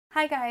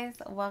Hi guys,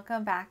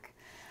 welcome back.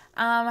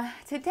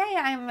 Today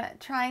I'm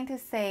trying to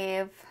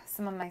save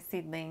some of my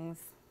seedlings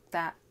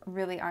that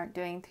really aren't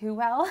doing too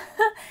well.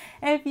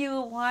 If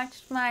you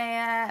watched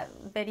my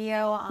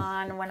video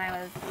on when I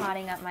was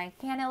potting up my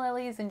canna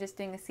lilies and just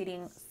doing a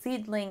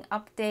seedling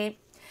update,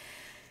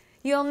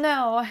 you'll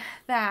know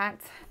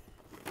that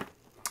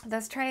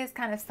this tray is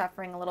kind of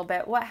suffering a little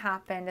bit. What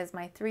happened is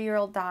my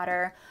 3-year-old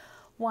daughter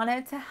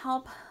wanted to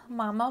help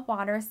Mama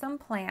water some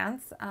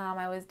plants.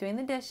 I was doing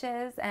the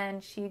dishes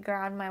and she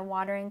grabbed my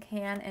watering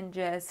can and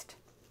just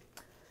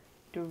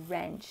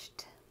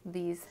drenched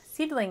these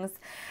seedlings,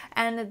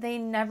 and they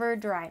never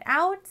dried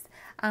out.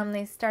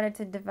 They started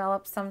to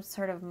develop some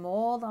sort of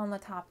mold on the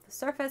top of the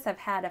surface. I've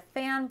had a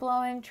fan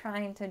blowing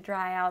trying to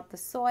dry out the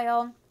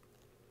soil.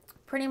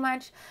 Pretty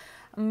much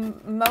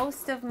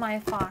most of my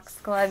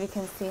foxglove, you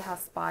can see how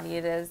spotty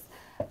it is.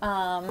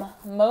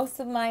 Most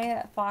of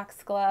my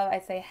foxglove,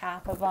 I'd say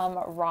half of them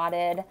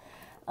rotted.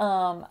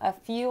 A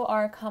few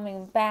are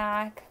coming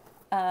back.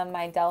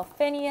 My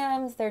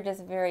delphiniums, they're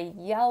just very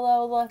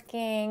yellow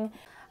looking.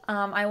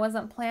 I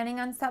wasn't planning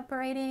on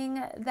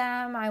separating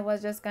them. I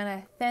was just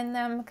gonna thin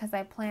them because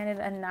I planted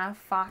enough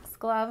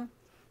foxglove.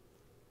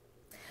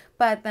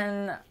 But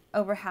then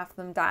over half of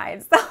them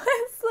died. So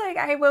it's like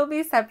I will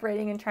be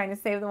separating and trying to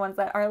save the ones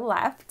that are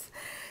left.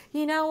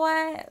 You know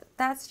what?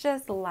 That's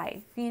just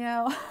life, you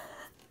know?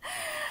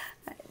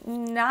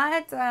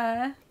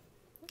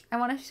 I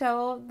want to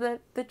show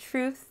the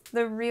truth,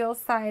 the real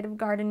side of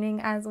gardening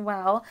as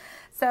well.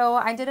 So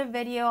I did a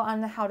video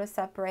on how to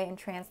separate and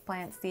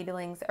transplant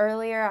seedlings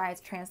earlier. I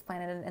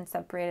transplanted and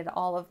separated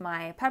all of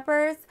my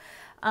peppers.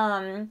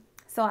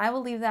 So I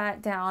will leave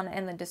that down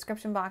in the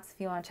description box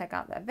if you want to check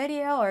out that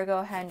video, or go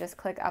ahead and just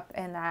click up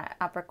in that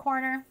upper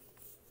corner.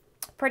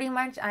 Pretty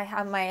much I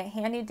have my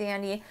handy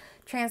dandy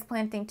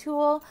transplanting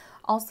tool,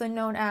 also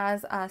known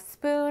as a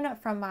spoon,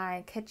 from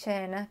my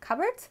kitchen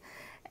cupboard.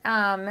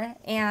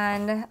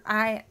 And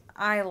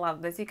I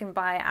love this. You can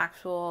buy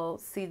actual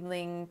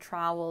seedling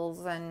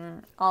trowels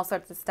and all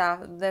sorts of stuff.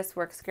 This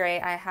works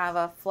great. I have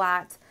a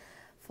flat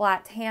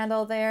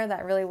handle there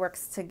that really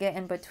works to get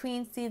in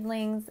between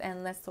seedlings,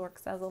 and this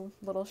works as a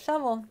little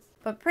shovel.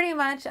 But pretty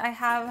much I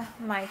have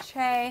my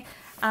tray.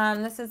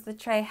 This is the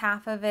tray.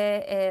 Half of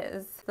it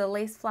is the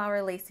lace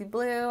flower lacy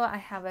blue. I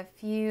have a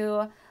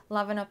few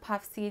love and a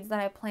puff seeds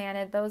that I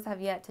planted. Those have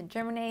yet to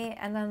germinate.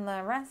 And then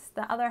the rest,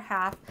 the other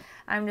half,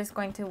 I'm just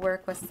going to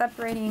work with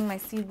separating my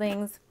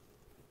seedlings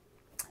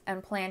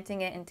and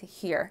planting it into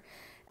here.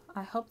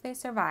 I hope they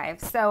survive.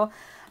 So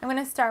I'm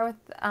going to start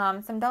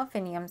with some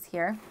delphiniums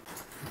here.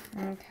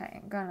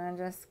 Okay, I'm going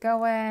to just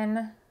go in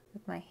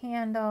with my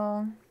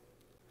handle.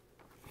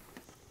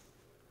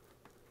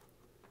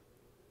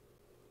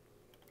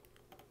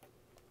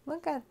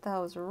 Look at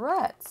those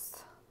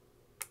roots.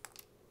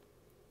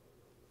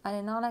 I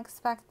did not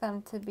expect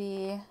them to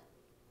be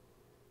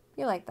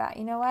like that.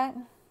 You know what?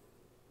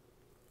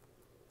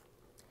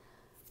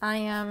 I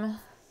am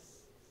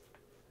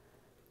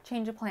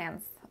change of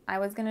plans. I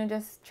was going to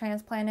just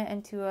transplant it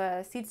into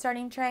a seed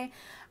starting tray.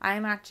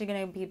 I'm actually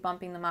going to be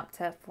bumping them up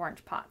to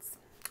 4-inch pots.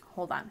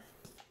 Hold on.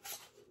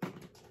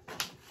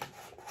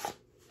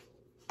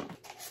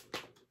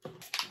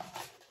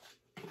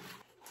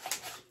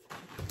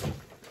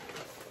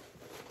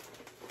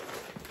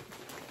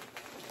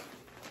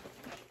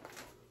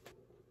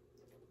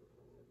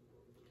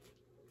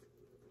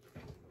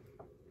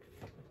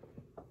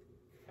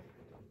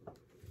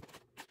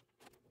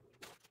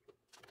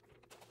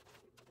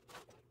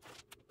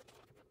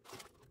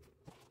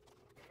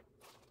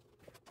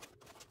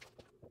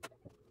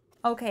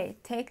 Okay,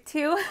 take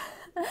two.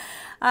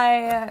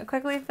 I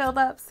quickly filled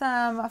up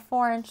some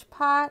 4-inch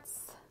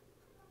pots,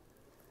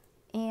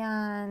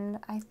 and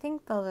I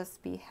think they'll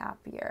just be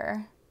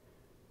happier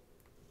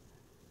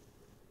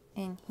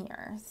in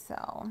here. So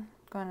I'm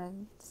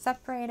going to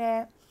separate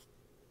it,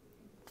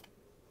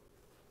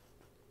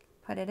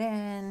 put it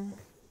in.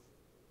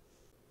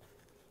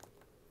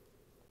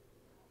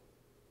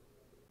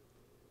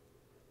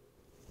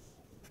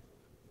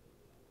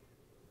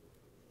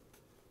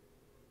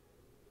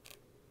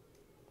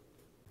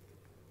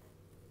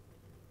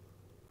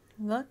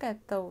 Look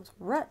at those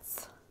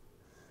roots.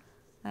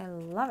 I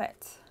love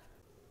it.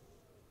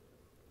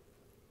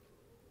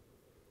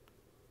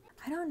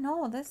 I don't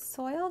know, this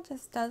soil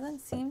just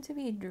doesn't seem to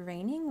be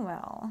draining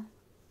well.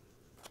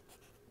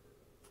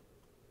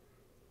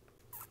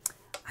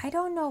 I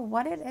don't know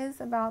what it is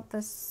about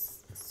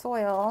this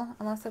soil,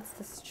 unless it's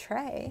this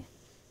tray.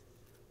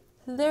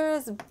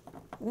 There's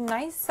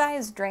nice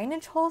sized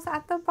drainage holes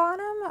at the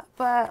bottom,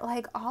 but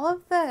like all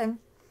of the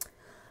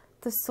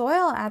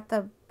soil at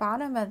the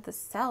bottom of the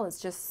cell is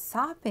just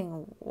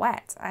sopping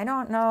wet. I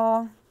don't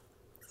know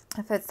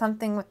if it's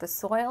something with the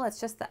soil. It's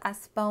just the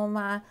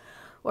Espoma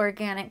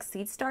organic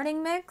seed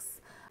starting mix,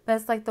 but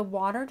it's like the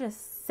water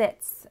just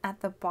sits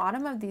at the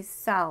bottom of these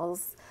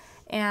cells,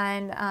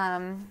 and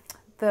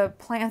the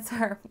plants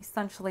are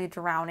essentially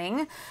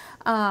drowning.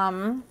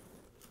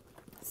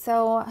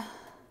 So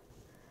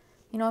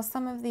You know,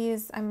 some of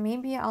these,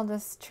 maybe I'll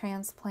just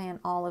transplant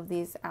all of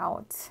these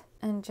out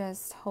and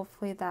just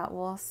hopefully that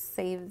will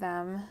save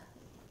them.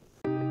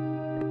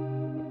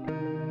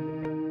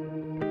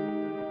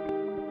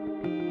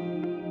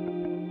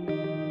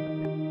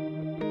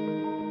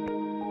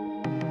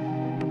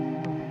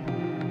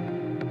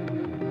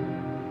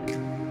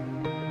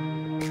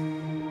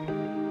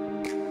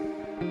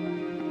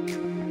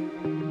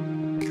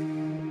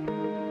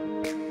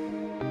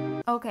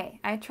 Okay,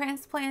 I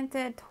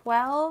transplanted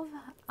 12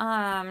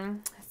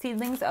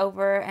 seedlings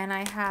over, and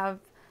I have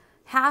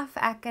half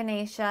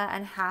echinacea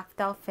and half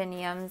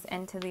delphiniums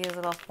into these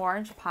little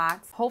 4-inch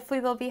pots. Hopefully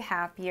they'll be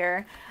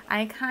happier.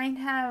 I kind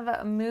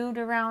of moved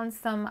around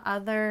some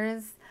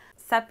others,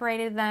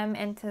 separated them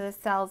into the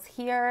cells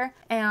here,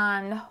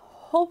 and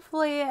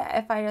hopefully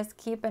if I just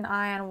keep an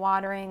eye on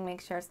watering, make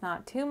sure it's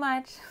not too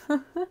much,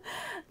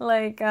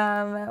 like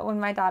when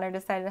my daughter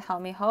decided to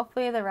help me,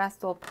 hopefully the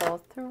rest will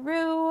pull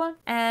through.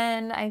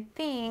 And I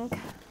think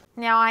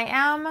now I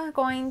am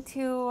going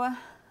to,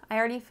 I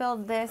already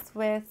filled this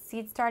with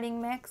seed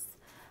starting mix.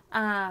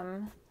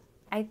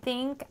 I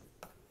think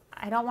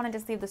I don't want to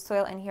just leave the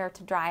soil in here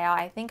to dry out.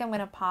 I think I'm going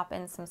to pop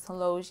in some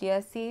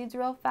Celosia seeds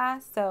real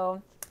fast,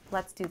 so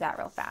let's do that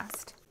real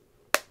fast.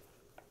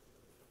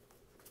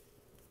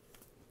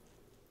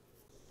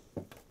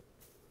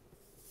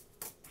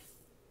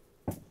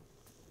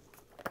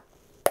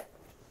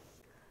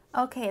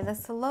 Okay, the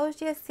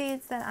Celosia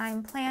seeds that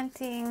I'm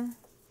planting,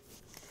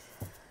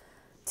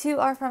 2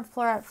 are from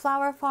Floret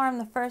Flower Farm.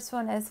 The first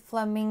one is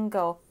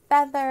Flamingo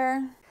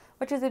Feather,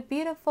 which is a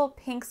beautiful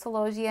pink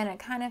celosia, and it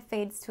kind of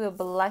fades to a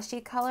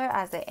blushy color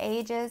as it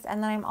ages.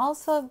 And then I'm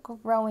also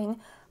growing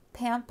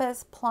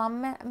Pampas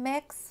Plum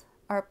Mix,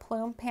 or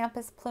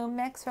Pampas Plume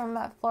Mix from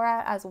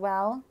Floret as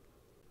well.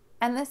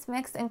 And this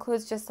mix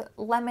includes just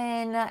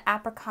lemon,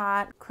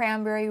 apricot,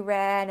 cranberry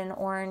red, and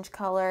orange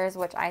colors,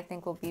 which I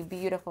think will be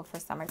beautiful for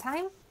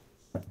summertime.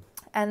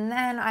 And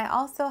then I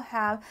also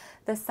have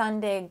the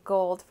Sunday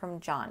Gold from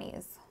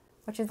Johnny's,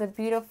 which is a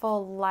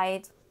beautiful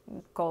light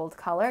gold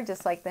color,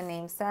 just like the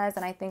name says,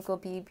 and I think will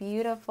be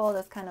beautiful,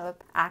 this kind of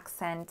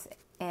accent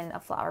in a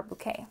flower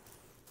bouquet.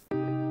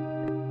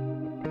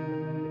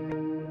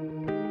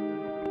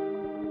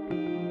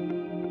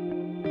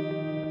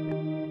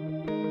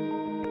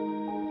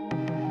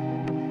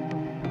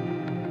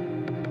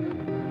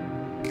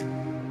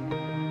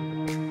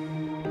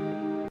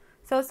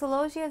 So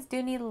Celosias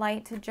do need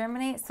light to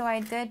germinate, so I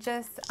did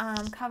just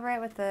cover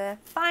it with a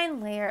fine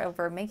layer of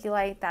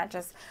vermiculite that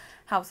just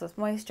helps with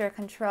moisture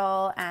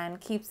control and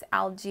keeps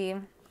algae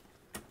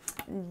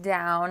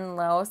down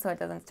low so it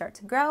doesn't start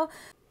to grow.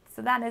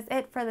 So that is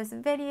it for this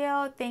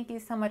video. Thank you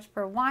so much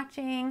for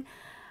watching.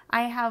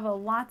 I have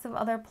lots of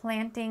other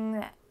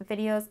planting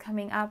videos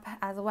coming up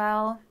as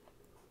well.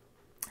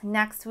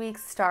 Next week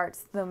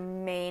starts the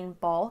main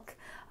bulk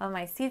of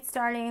my seed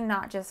starting,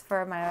 not just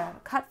for my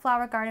cut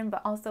flower garden,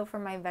 but also for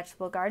my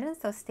vegetable garden.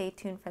 So stay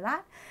tuned for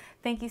that.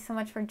 Thank you so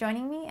much for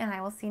joining me, and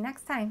I will see you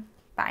next time.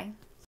 Bye.